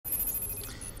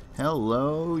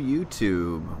Hello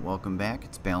YouTube, welcome back.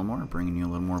 It's Balmore bringing you a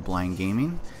little more blind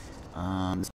gaming.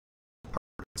 This is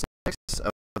part 6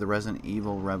 of the Resident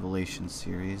Evil Revelation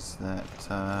series.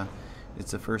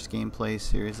 It's the first gameplay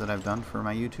series that I've done for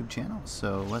my YouTube channel,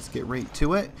 so let's get right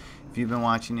to it. If you've been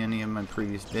watching any of my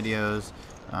previous videos,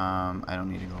 I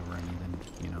don't need to go over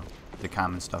anything, the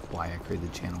common stuff, why I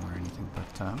created the channel or anything,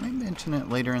 but I might mention it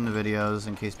later in the videos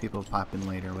in case people pop in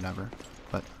later or whatever.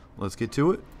 But let's get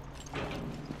to it.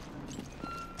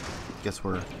 Guess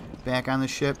we're back on the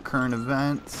ship, current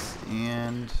events,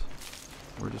 and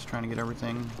we're just trying to get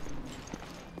everything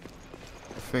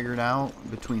figured out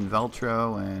between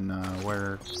Veltro and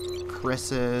where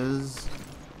Chris is.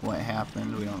 What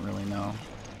happened, we don't really know.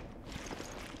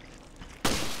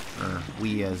 Or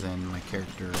we as in my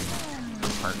character and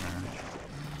partner.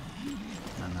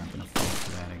 I'm not going to fall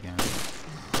for that again.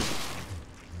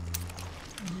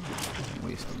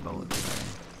 Wasted bullets there.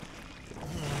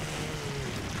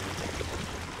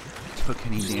 Took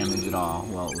any damage at all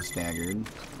while it was staggered.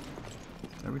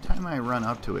 Every time I run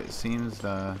up to it, it seems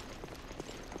it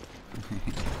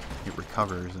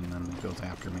recovers and then it goes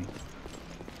after me.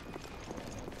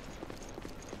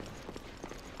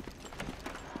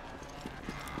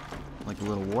 Like a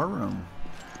little war room.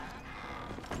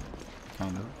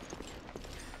 Kind of.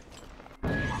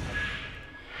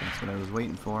 That's what I was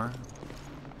waiting for.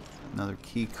 Another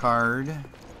key card.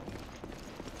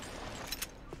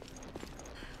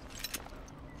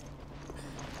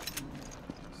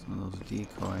 Some of those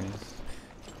decoys.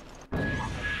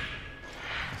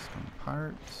 Custom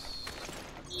parts.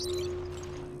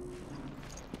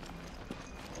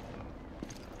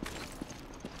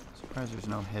 Surprised there's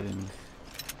no hidden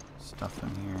stuff in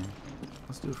here.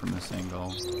 Let's do it from this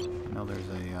angle. I know there's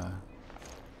a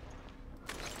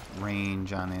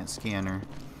range on that scanner.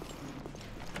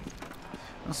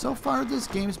 Well, so far this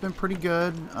game's been pretty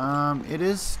good. It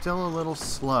is still a little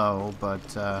slow,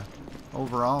 but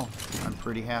overall I'm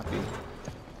pretty happy.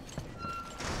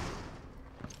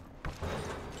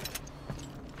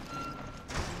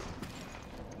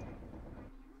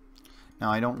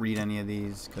 Now I don't read any of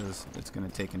these because it's going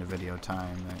to take in a video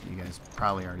time that you guys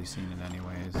probably already seen it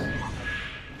anyways.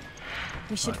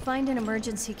 We should find an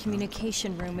emergency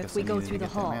communication room if we go through the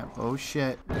hall. Oh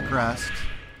shit, crest.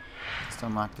 Let's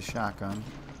unlock the shotgun.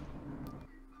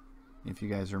 If you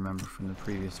guys remember from the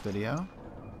previous video.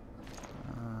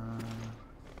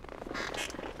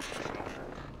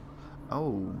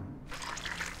 Oh.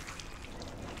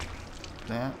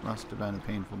 That must have been a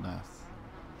painful death.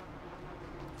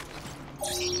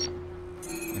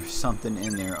 There's something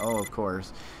in there. Oh, of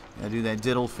course. Gotta do that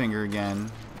diddle finger again.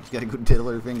 Just gotta go diddle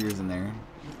her fingers in there.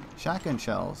 Shotgun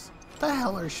shells. What the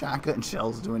hell are shotgun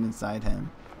shells doing inside him?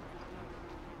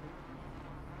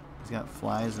 He's got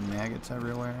flies and maggots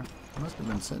everywhere. He must have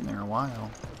been sitting there a while.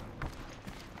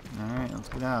 Alright, let's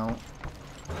get out.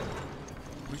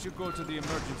 We should go to the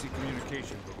emergency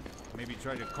communication room. Maybe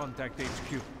try to contact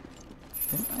HQ.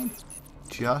 Didn't I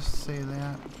just say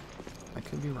that? I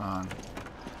could be wrong.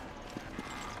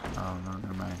 Oh, no,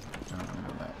 never mind. I don't want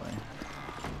to go that way.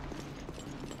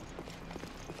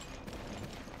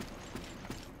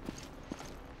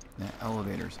 That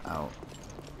elevator's out.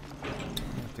 I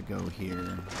have to go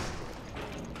here.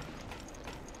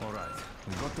 Alright,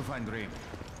 we've got to find Rain.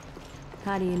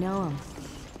 How do you know him?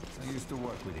 I used to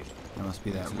work with him. That must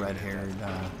be that red-haired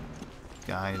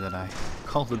guy that I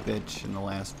called a bitch in the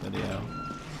last video.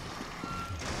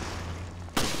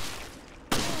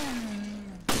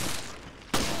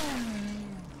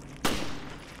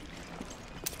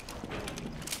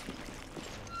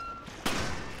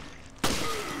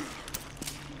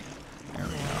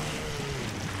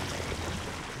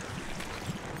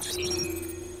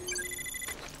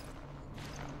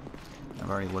 I've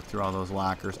already looked through all those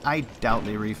lockers. I doubt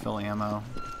they refill ammo.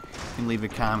 You can leave a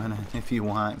comment if you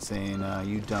want saying,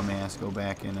 you dumbass, go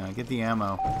back and get the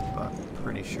ammo. But I'm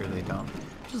pretty sure they don't.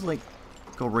 Just like,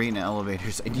 go right in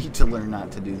elevators. I need to learn not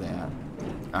to do that.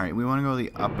 Alright, we want to go to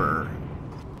the upper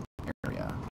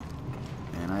area.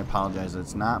 And I apologize,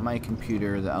 it's not my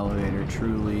computer. The elevator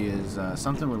truly is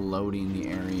something with loading the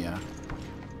area.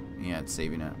 Yeah, it's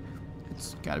saving it.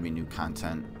 It's got to be new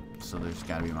content. So there's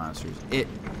got to be monsters. It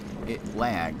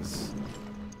lags.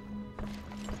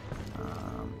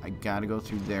 I gotta go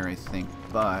through there, I think,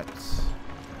 but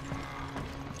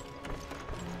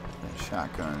that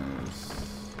shotgun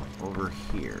is over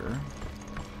here.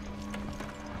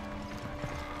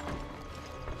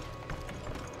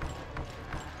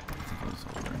 I think it was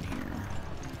over in here.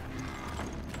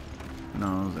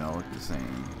 No, they all look the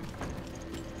same.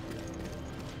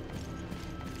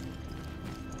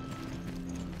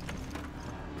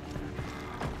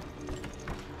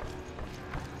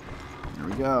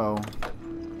 we go.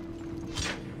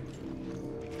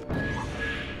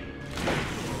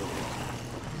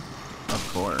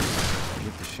 Of course. To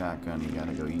get the shotgun, you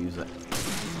gotta go use it.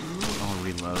 I'll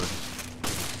reload.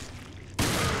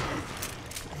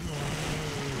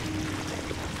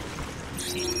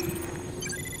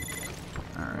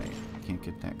 Alright, can't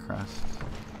get that crest.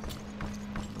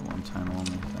 The one-time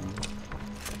only thing.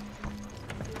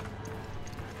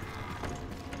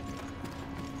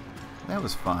 That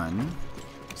was fun.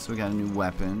 So we got a new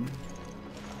weapon.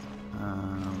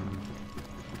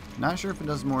 Not sure if it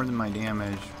does more than my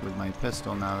damage with my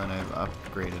pistol now that I've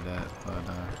upgraded it, but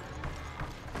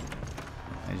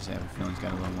I just have a feeling it's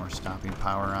got a little more stopping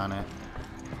power on it.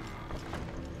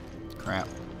 Crap.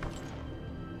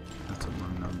 That's a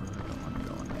room number. I don't want to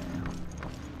go in there.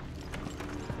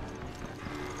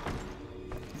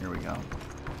 Here we go.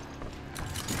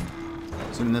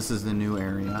 Assuming this is the new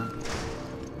area.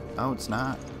 Oh, it's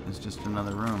not. It's just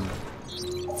another room. I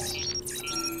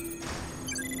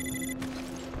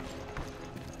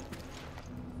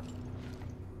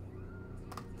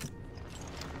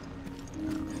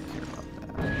don't really care about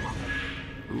that.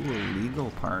 Ooh, illegal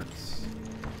parts.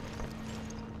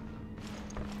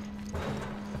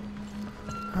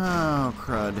 Oh,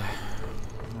 crud.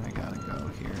 I gotta go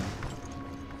here.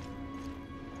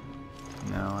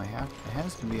 No, it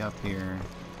has to be up here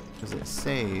because it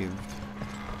saved.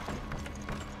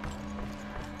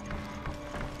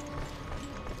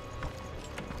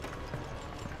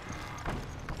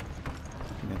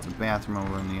 It's a bathroom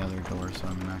over in the other door, so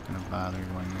I'm not going to bother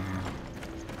going there.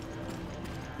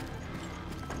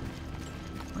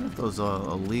 What if those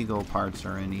illegal parts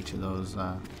are in each of those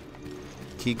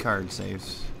key card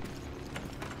safes?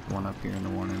 One up here and the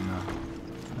one in the...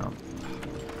 Nope.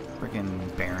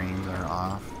 Freaking bearings are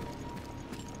off.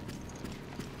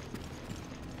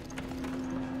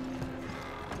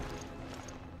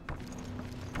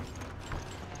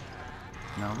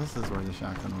 No, this is where the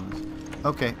shotgun was.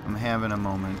 Okay, I'm having a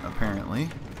moment, apparently.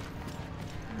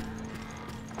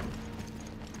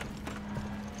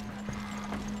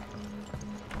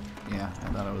 Yeah, I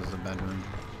thought it was the bedroom.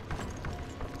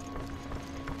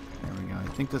 There we go. I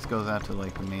think this goes out to,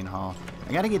 like, the main hall.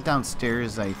 I gotta get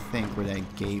downstairs, I think, where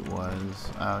that gate was.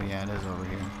 Oh, yeah, it is over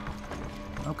here.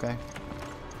 Okay.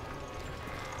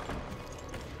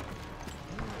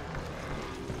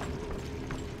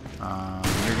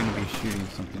 You're gonna be shooting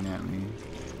something at me.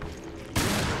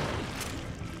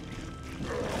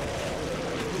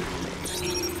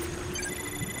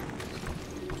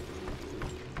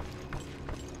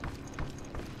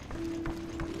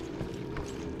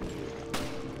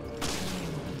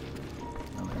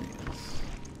 Oh, there he is.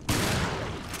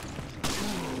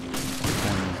 The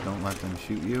point is, don't let them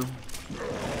shoot you.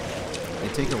 They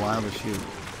take a while to shoot.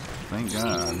 Thank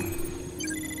God.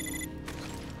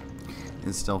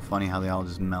 It's still funny how they all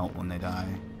just melt when they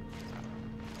die.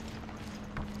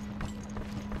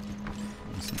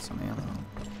 Missing some ammo.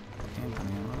 Ammo.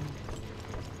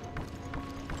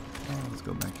 Oh, let's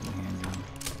go back to the handgun.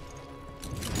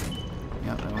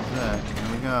 Yep, that was it. Here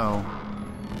we go.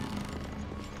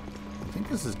 I think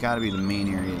this has got to be the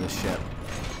main area of the ship,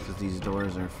 because these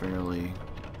doors are fairly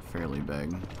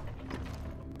big.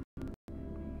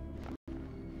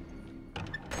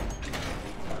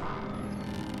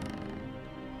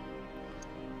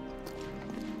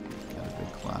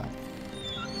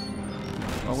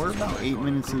 Well, we're about 8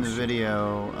 minutes in the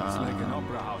video.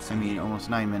 I mean, almost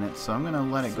 9 minutes, so I'm going to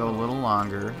let it go a little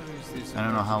longer. I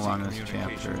don't know how long this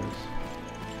chapter is.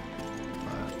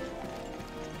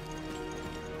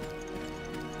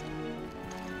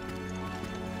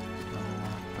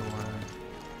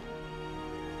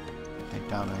 But I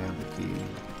doubt I have the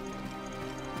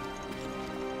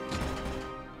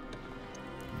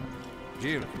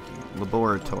key.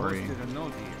 Laboratory.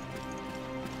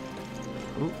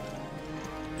 Ooh.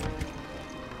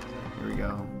 Here we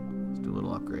go. Let's do a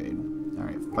little upgrade.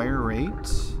 Alright, fire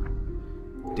rate.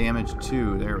 Damage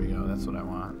 2. There we go. That's what I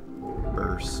want.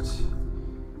 Burst.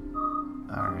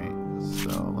 Alright,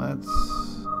 so let's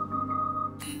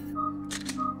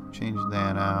change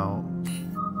that out.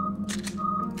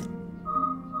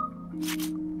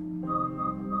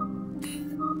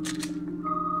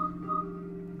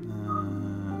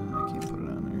 I can't put it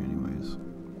on there anyways.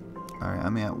 Alright,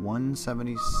 I'm at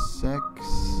 176.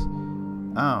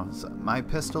 Oh, so my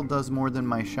pistol does more than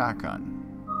my shotgun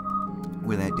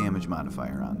with that damage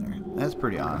modifier on there. That's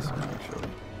pretty awesome, actually.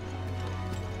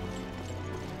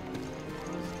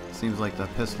 Seems like the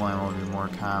pistol ammo would be more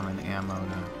common ammo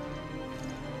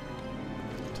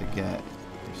to get.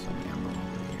 There's some ammo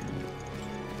over here.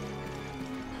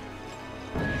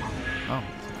 Oh,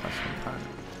 it's a custom part.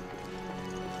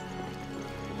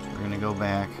 go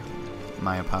back,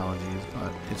 my apologies,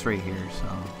 but it's right here, so.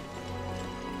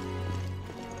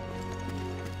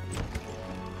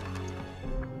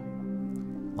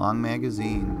 Long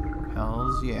magazine.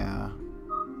 Hells yeah.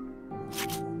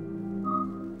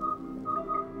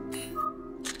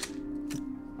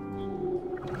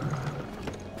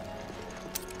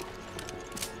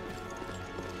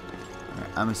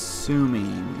 Alright, I'm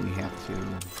assuming we have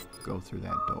to go through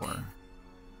that door.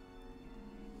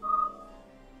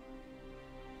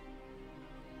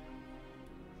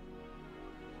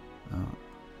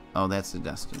 Oh, that's the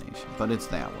destination, but it's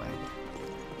that way.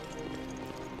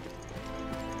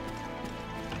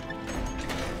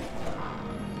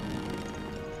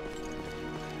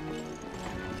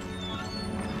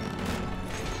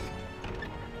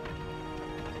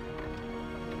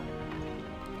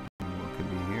 What could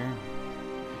be here?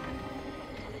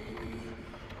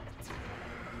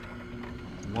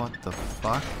 What the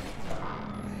fuck?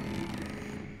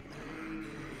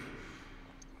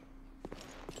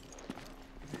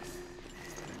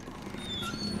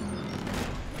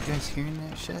 You guys hearing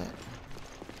that shit?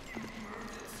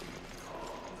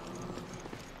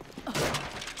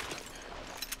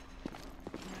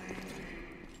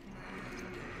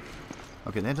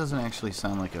 Okay, that doesn't actually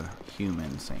sound like a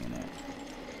human saying it.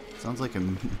 It sounds like a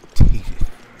mutated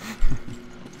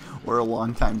or a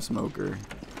long-time smoker,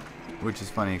 which is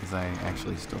funny because I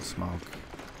actually still smoke,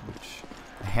 which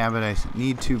a habit I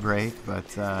need to break, but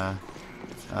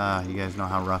you guys know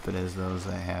how rough it is, those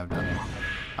that have done it.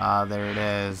 There it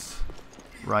is.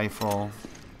 Rifle.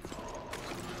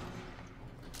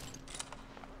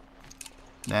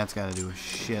 That's got to do a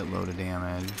shitload of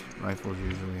damage. Rifles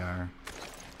usually are.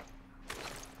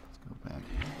 Let's go back.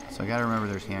 So I got to remember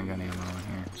there's handgun ammo in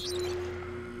here.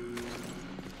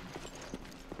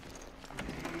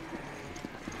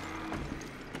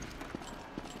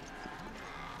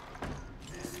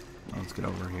 Let's get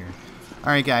over here.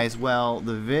 Alright guys, well,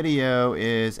 the video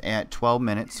is at 12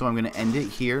 minutes, so I'm going to end it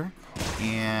here,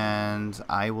 and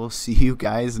I will see you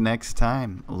guys next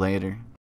time. Later.